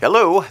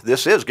Hello,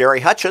 this is Gary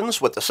Hutchins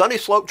with the Sunny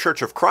Slope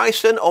Church of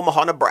Christ in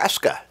Omaha,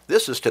 Nebraska.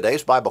 This is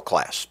today's Bible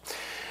class.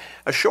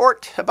 A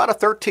short, about a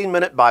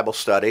 13-minute Bible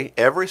study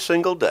every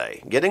single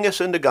day, getting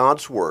us into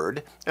God's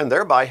Word and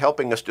thereby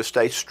helping us to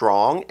stay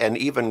strong and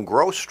even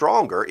grow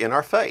stronger in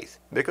our faith,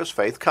 because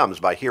faith comes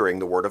by hearing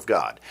the Word of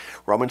God.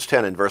 Romans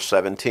 10 and verse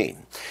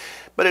 17.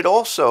 But it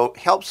also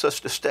helps us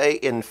to stay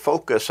in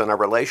focus on our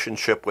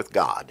relationship with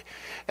God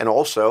and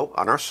also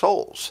on our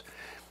souls.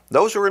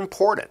 Those are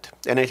important,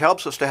 and it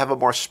helps us to have a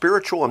more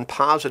spiritual and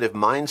positive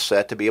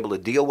mindset to be able to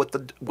deal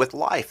with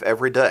life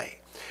every day.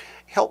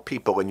 Help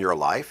people in your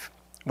life.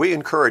 We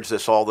encourage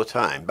this all the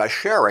time by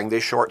sharing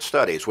these short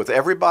studies with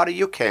everybody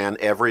you can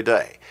every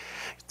day.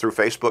 Through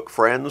Facebook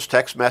friends,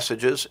 text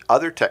messages,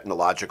 other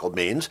technological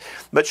means,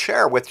 but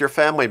share with your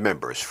family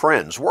members,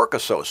 friends, work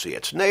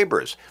associates,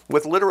 neighbors,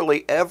 with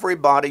literally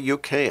everybody you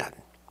can.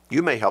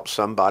 You may help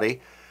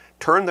somebody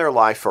turn their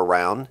life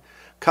around,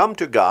 come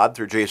to God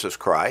through Jesus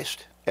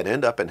Christ, and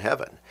end up in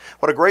heaven.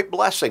 What a great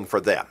blessing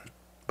for them,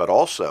 but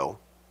also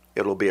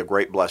it'll be a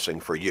great blessing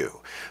for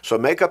you. So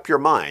make up your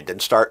mind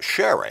and start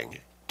sharing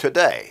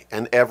today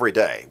and every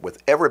day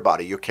with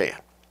everybody you can.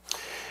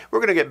 We're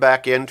going to get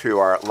back into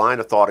our line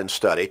of thought and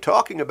study,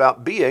 talking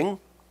about being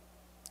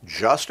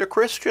just a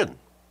Christian.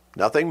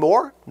 Nothing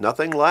more,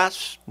 nothing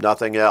less,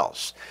 nothing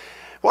else.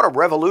 What a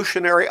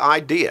revolutionary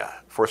idea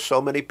for so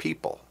many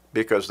people,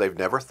 because they've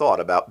never thought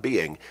about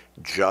being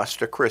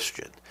just a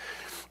Christian.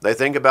 They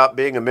think about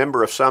being a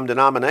member of some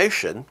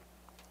denomination,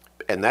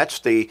 and that's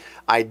the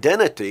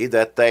identity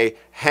that they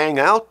hang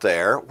out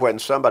there when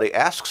somebody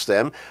asks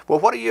them, well,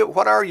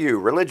 what are you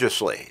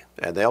religiously?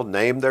 And they'll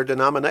name their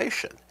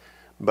denomination.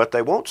 But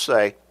they won't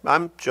say,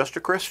 I'm just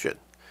a Christian.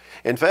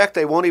 In fact,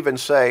 they won't even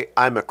say,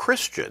 I'm a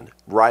Christian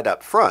right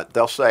up front.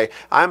 They'll say,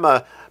 I'm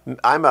a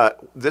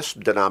this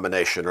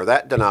denomination or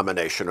that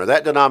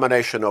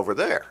denomination over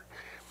there.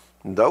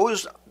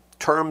 Those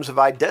terms of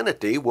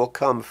identity will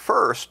come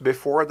first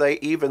before they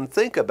even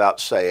think about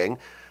saying,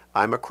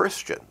 I'm a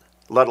Christian,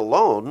 let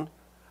alone,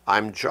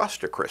 I'm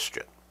just a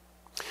Christian.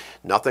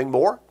 Nothing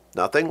more,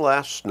 nothing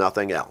less,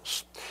 nothing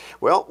else.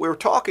 Well, we're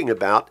talking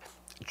about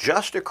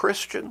just a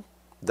Christian.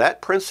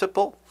 That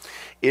principle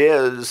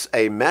is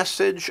a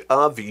message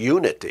of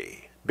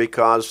unity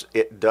because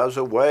it does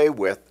away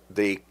with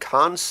the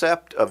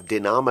concept of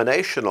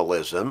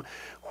denominationalism,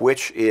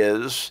 which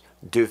is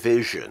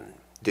division.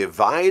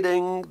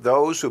 Dividing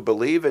those who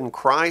believe in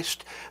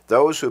Christ,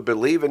 those who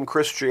believe in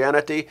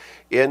Christianity,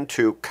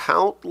 into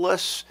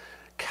countless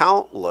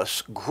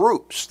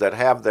groups that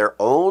have their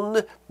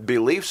own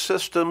belief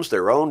systems,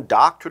 their own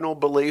doctrinal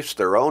beliefs,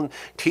 their own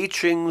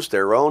teachings,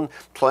 their own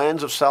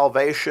plans of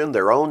salvation,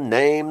 their own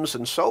names,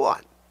 and so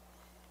on.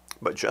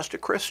 But just a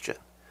Christian.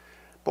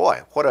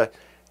 Boy,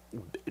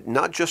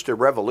 not just a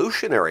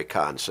revolutionary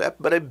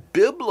concept, but a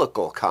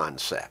biblical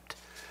concept.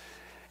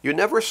 You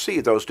never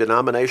see those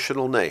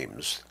denominational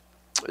names.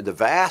 The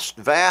vast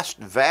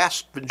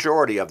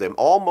majority of them,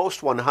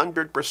 almost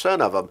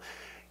 100% of them,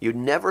 you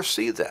never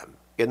see them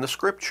in the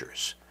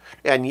Scriptures.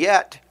 And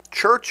yet,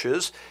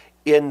 churches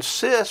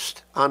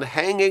insist on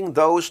hanging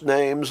those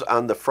names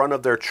on the front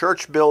of their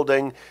church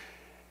building.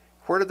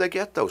 Where did they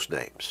get those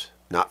names?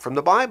 Not from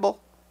the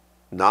Bible,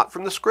 not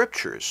from the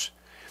Scriptures.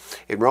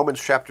 In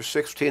Romans chapter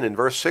 16 and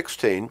verse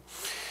 16,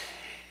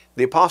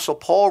 the Apostle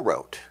Paul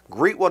wrote,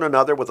 greet one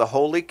another with a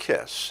holy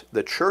kiss.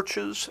 The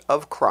churches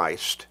of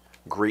Christ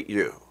greet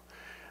you.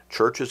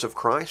 Churches of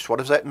Christ, what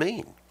does that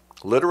mean?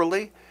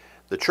 Literally,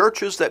 the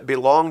churches that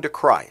belong to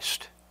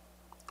Christ.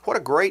 What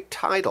a great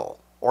title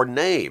or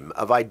name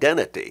of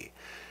identity,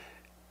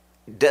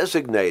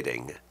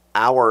 designating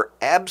our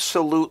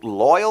absolute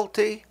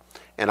loyalty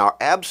and our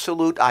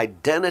absolute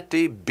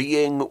identity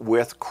being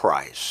with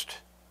Christ.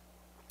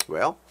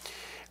 Well,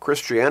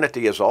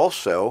 Christianity is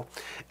also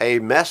a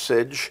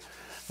message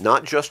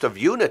not just of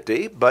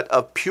unity, but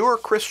of pure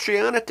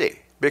Christianity,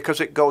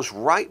 because it goes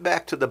right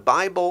back to the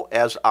Bible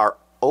as our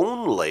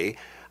only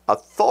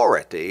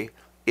authority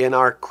in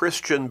our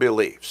Christian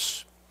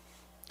beliefs.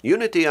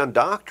 Unity on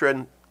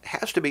doctrine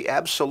has to be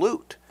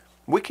absolute.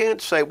 We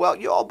can't say, well,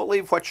 you all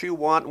believe what you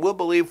want, we'll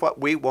believe what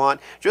we want,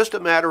 just a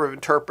matter of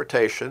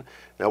interpretation.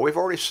 Now, we've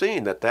already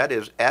seen that that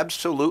is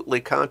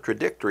absolutely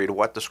contradictory to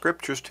what the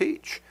Scriptures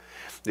teach.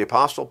 The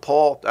Apostle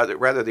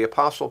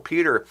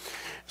Peter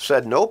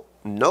said, no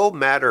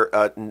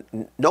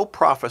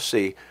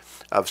prophecy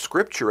of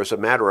Scripture is a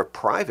matter of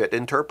private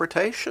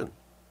interpretation.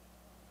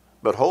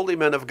 But holy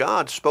men of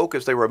God spoke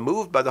as they were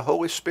moved by the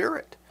Holy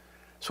Spirit.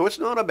 So it's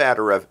not a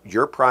matter of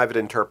your private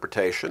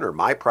interpretation or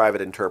my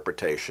private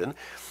interpretation.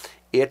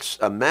 It's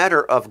a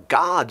matter of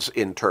God's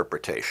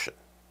interpretation.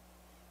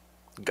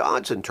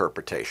 God's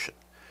interpretation.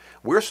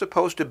 We're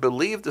supposed to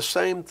believe the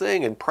same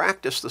thing and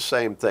practice the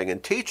same thing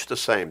and teach the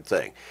same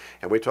thing.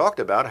 And we talked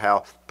about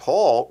how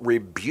Paul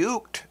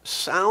rebuked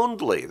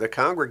soundly the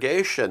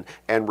congregation,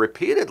 and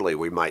repeatedly,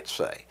 we might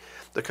say,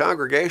 the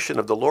congregation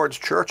of the Lord's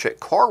church at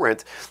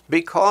Corinth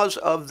because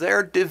of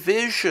their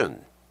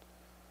division.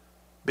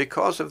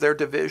 Because of their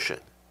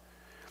division.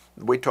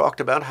 we talked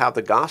about how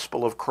the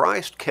gospel of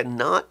Christ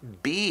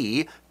cannot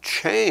be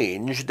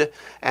changed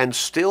and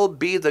still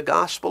be the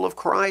gospel of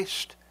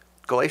Christ.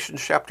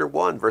 Galatians chapter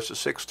 1, verses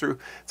 6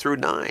 through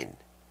 9.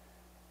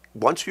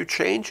 Once you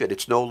change it,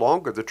 it's no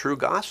longer the true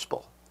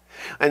gospel.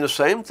 And the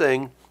same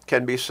thing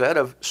can be said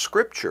of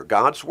Scripture,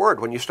 God's Word.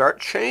 When you start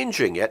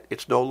changing it,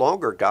 it's no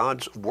longer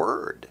God's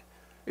Word.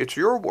 It's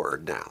your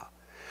word now.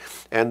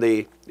 And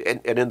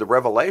in the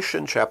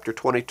Revelation chapter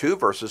 22,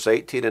 verses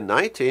 18 and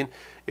 19,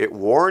 it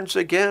warns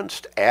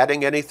against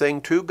adding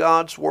anything to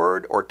God's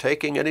Word or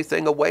taking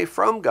anything away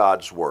from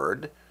God's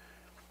Word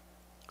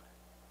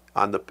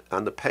on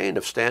the pain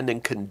of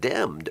standing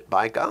condemned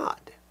by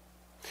God.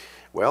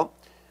 Well,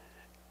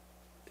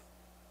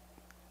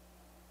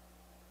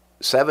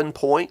 7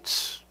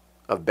 points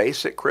of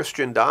basic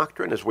Christian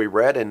doctrine, as we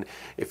read in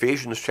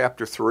Ephesians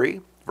chapter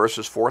 3,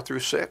 verses 4 through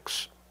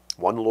 6.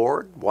 One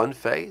Lord, one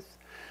faith,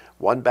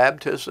 one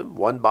baptism,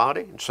 one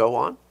body, and so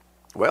on.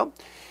 Well,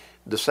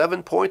 the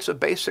 7 points of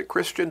basic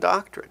Christian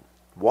doctrine.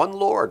 One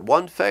Lord,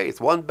 one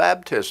faith, one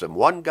baptism,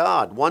 one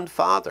God, one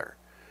Father.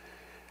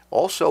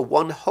 Also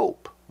one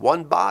hope,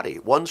 one body,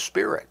 one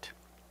Spirit.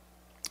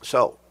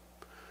 So,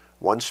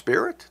 one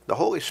Spirit, the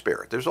Holy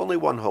Spirit. There's only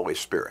one Holy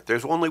Spirit.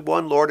 There's only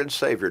one Lord and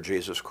Savior,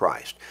 Jesus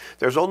Christ.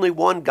 There's only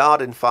one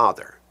God and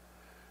Father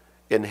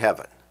in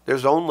heaven.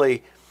 There's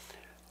only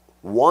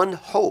one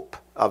hope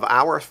of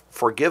our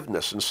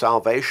forgiveness and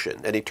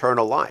salvation and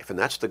eternal life, and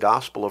that's the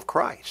gospel of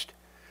Christ.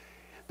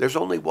 There's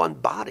only one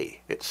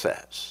body, it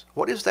says.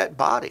 What is that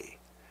body?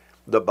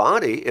 The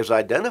body is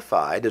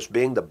identified as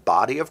being the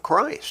body of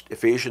Christ.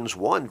 Ephesians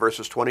 1,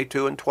 verses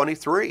 22 and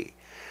 23.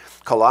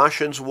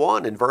 Colossians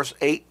 1 and verse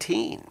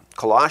 18.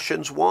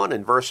 Colossians 1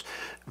 and verse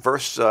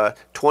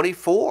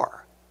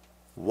 24.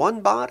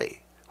 One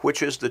body,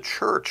 which is the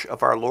church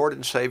of our Lord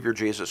and Savior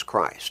Jesus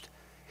Christ.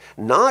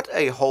 Not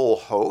a whole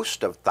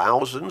host of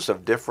thousands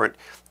of different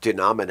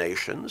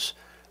denominations,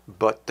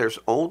 but there's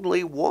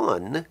only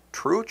one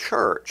true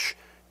church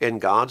in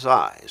God's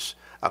eyes,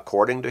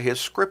 according to His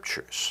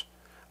Scriptures,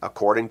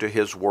 according to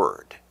His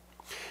Word.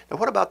 Now,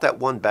 what about that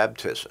one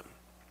baptism?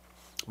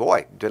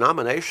 Boy,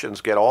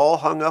 denominations get all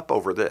hung up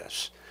over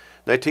this.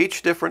 They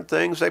teach different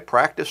things, they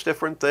practice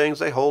different things,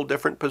 they hold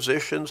different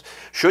positions.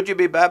 Should you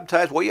be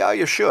baptized? Well, yeah,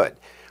 you should.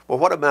 Well,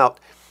 what about,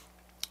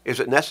 is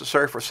it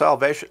necessary for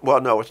salvation?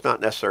 Well, no, it's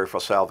not necessary for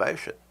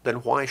salvation. Then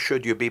why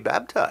should you be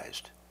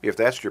baptized, if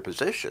that's your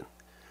position?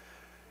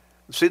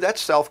 See,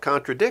 that's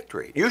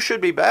self-contradictory. You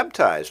should be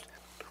baptized.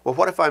 Well,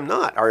 what if I'm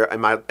not?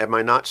 Am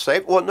I not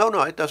saved? Well,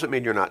 no, it doesn't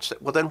mean you're not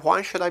saved. Well, then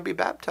why should I be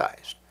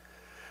baptized?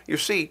 You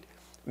see,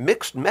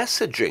 mixed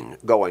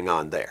messaging going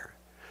on there.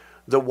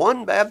 The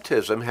one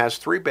baptism has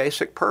 3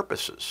 basic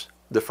purposes.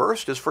 The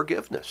first is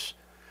forgiveness.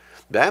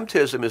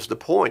 Baptism is the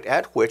point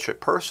at which a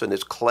person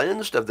is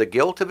cleansed of the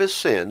guilt of his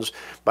sins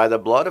by the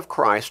blood of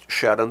Christ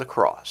shed on the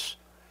cross.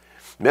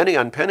 Many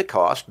on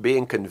Pentecost,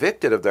 being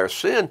convicted of their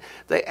sin,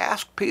 they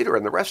asked Peter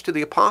and the rest of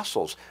the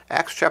apostles,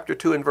 Acts chapter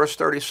 2 and verse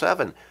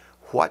 37,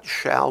 "What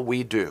shall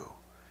we do?"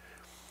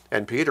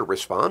 And Peter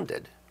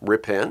responded,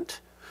 "Repent."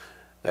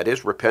 That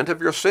is, repent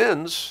of your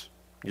sins.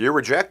 You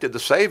rejected the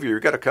Savior,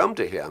 you've got to come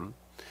to Him.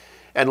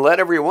 "And let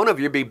every one of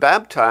you be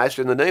baptized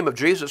in the name of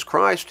Jesus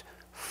Christ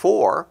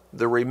for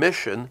the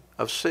remission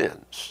of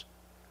sins."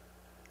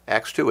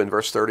 Acts 2 and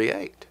verse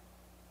 38.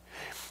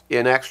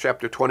 In Acts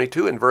chapter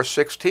 22 and verse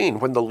 16,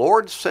 when the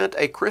Lord sent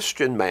a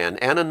Christian man,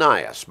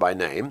 Ananias by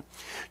name,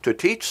 to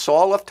teach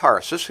Saul of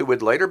Tarsus, who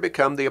would later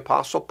become the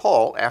Apostle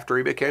Paul after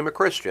he became a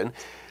Christian,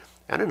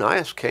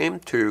 Ananias came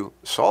to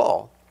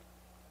Saul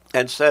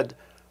and said,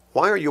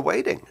 "Why are you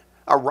waiting?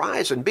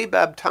 Arise and be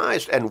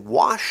baptized and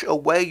wash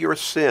away your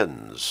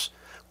sins,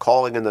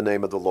 calling in the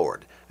name of the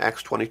Lord."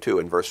 Acts 22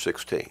 and verse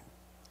 16.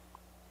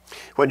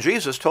 When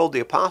Jesus told the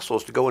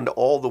apostles to go into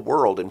all the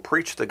world and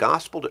preach the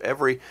gospel to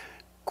every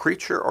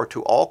creature or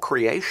to all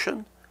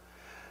creation,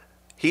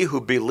 he who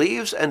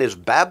believes and is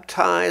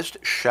baptized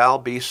shall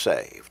be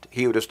saved.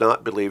 He who does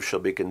not believe shall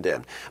be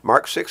condemned.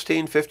 Mark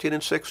 16, 15,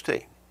 and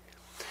 16.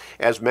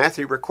 As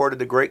Matthew recorded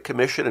the Great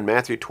Commission in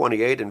Matthew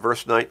 28 and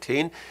verse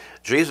 19,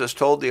 Jesus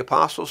told the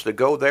apostles to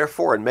go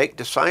therefore and make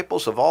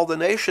disciples of all the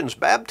nations,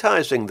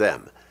 baptizing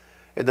them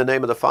in the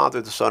name of the Father,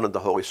 the Son, and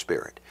the Holy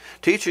Spirit,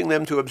 teaching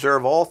them to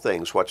observe all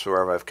things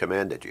whatsoever I have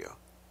commanded you.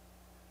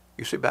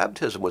 You see,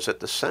 baptism was at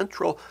the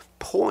central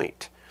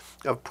point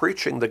of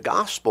preaching the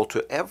gospel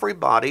to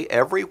everybody,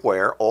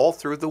 everywhere, all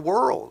through the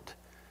world.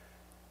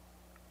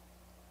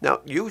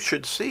 Now, you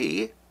should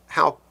see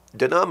how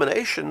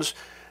denominations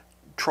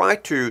try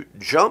to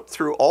jump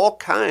through all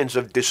kinds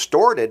of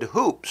distorted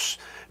hoops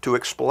to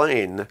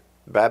explain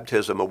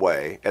baptism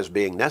away as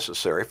being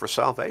necessary for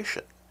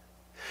salvation.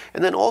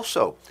 And then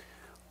also,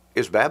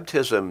 is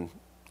baptism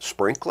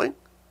sprinkling,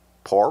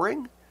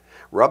 pouring,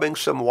 rubbing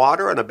some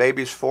water on a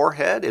baby's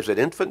forehead? Is it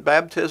infant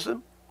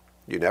baptism?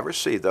 You never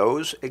see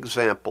those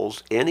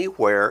examples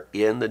anywhere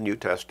in the New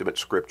Testament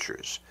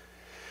scriptures.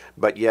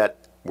 But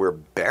yet, we're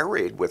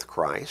buried with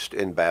Christ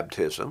in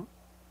baptism.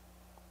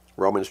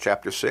 Romans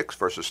chapter 6,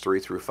 verses 3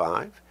 through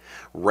 5.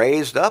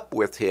 Raised up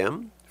with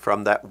Him,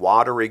 from that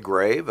watery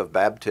grave of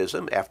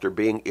baptism after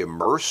being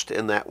immersed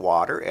in that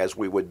water as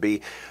we would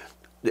be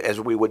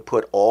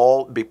put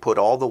all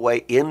the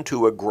way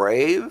into a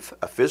grave,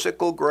 a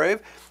physical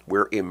grave.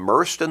 We're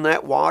immersed in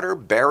that water,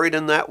 buried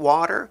in that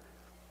water,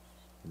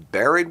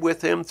 buried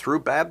with him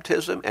through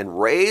baptism,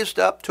 and raised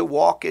up to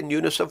walk in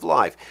newness of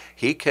life.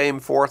 He came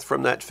forth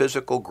from that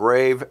physical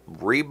grave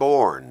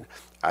reborn.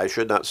 I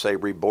should not say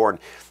reborn,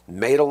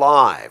 made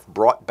alive,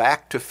 brought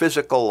back to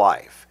physical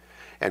life.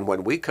 And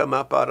when we come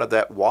up out of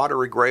that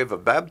watery grave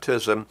of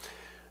baptism,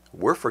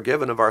 we're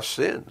forgiven of our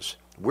sins.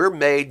 We're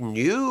made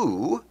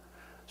new.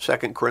 2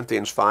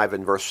 Corinthians 5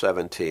 and verse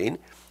 17.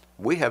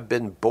 We have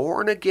been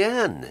born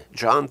again.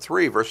 John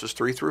 3 verses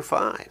 3 through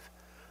 5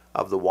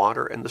 of the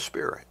water and the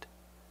Spirit.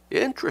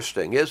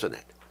 Interesting, isn't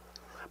it?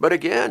 But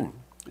again,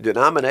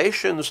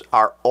 denominations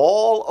are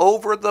all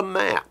over the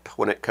map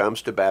when it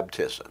comes to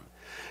baptism.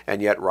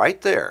 And yet right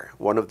there,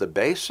 one of the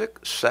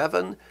basic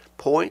 7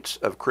 points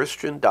of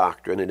Christian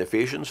doctrine in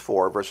Ephesians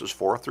 4 verses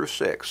 4 through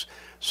 6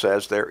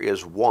 says there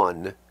is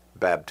one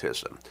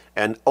baptism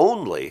and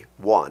only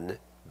one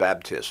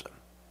baptism.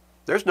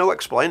 There's no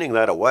explaining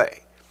that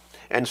away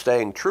and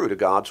staying true to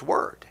God's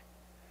Word.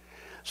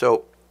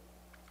 So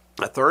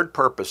a third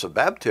purpose of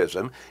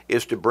baptism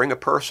is to bring a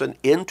person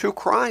into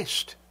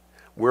Christ.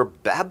 We're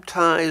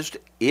baptized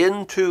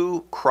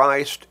into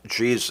Christ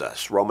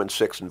Jesus, Romans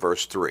 6 and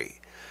verse 3.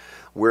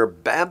 We're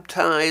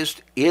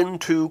baptized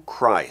into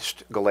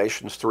Christ,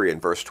 Galatians 3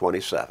 and verse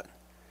 27.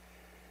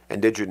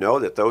 And did you know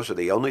that those are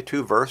the only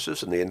 2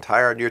 verses in the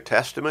entire New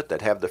Testament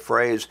that have the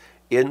phrase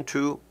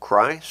into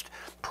Christ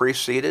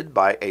preceded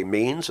by a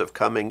means of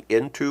coming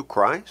into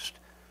Christ?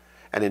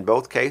 And in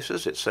both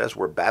cases it says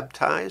we're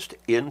baptized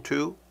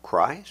into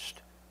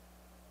Christ.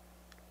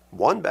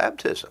 One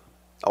baptism,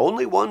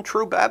 only one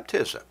true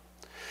baptism.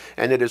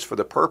 And it is for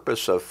the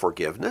purpose of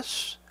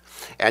forgiveness,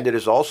 and it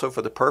is also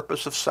for the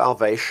purpose of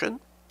salvation,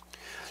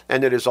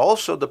 and it is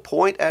also the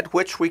point at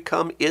which we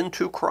come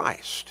into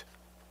Christ.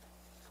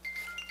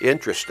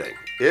 Interesting,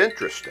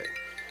 interesting.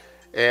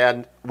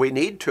 And we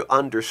need to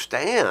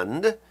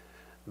understand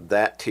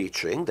that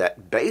teaching,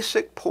 that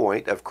basic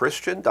point of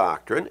Christian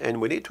doctrine,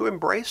 and we need to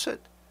embrace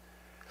it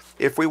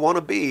if we want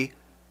to be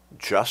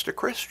just a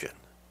Christian.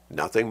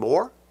 Nothing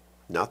more,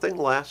 nothing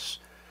less,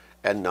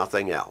 and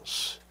nothing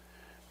else.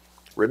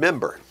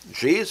 Remember,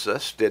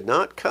 Jesus did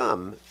not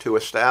come to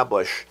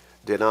establish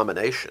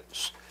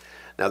denominations.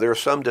 Now, there are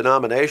some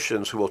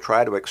denominations who will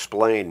try to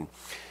explain,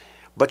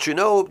 but you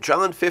know,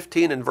 John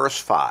 15 and verse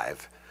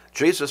 5,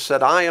 Jesus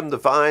said, I am the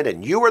vine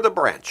and you are the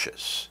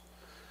branches.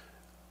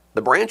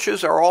 The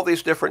branches are all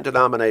these different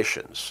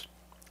denominations.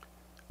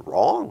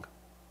 Wrong.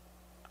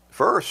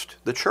 First,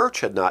 the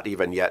church had not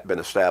even yet been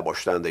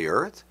established on the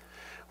earth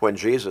when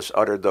Jesus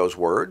uttered those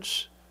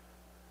words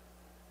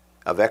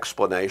of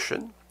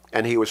explanation.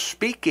 And he was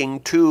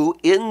speaking to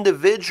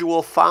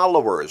individual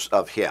followers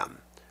of him,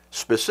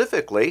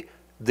 specifically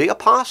the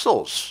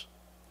apostles.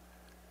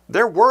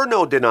 There were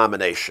no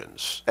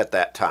denominations at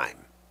that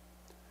time.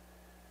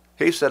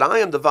 He said, I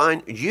am the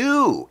vine,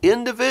 you,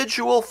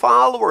 individual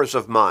followers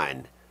of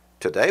mine.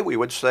 Today we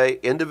would say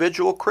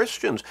individual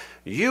Christians.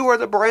 You are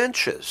the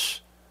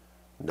branches,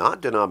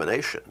 not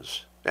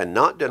denominations, and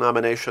not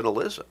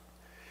denominationalism.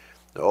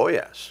 Oh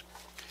yes,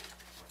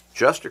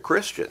 just a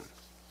Christian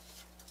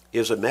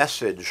is a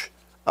message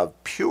of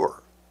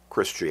pure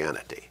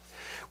Christianity.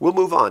 We'll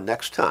move on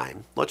next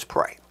time. Let's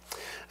pray.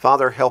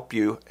 Father,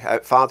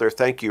 Father,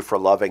 thank you for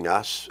loving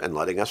us and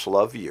letting us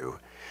love you.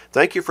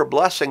 Thank you for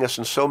blessing us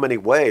in so many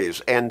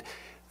ways, and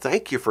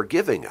thank you for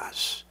giving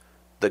us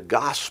the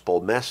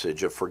gospel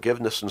message of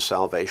forgiveness and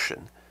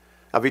salvation,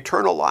 of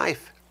eternal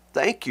life.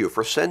 Thank you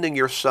for sending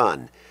your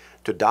Son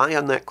to die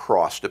on that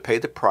cross to pay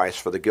the price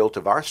for the guilt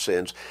of our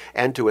sins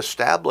and to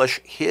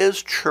establish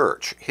his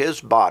church,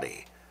 his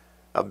body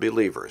of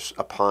believers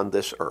upon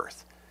this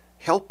earth.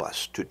 Help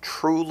us to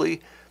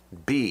truly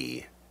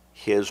be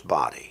his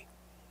body.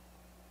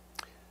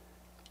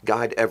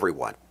 Guide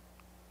everyone,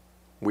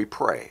 we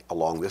pray,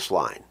 along this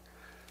line.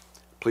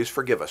 Please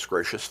forgive us,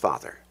 gracious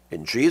Father.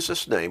 In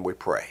Jesus' name we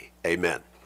pray. Amen.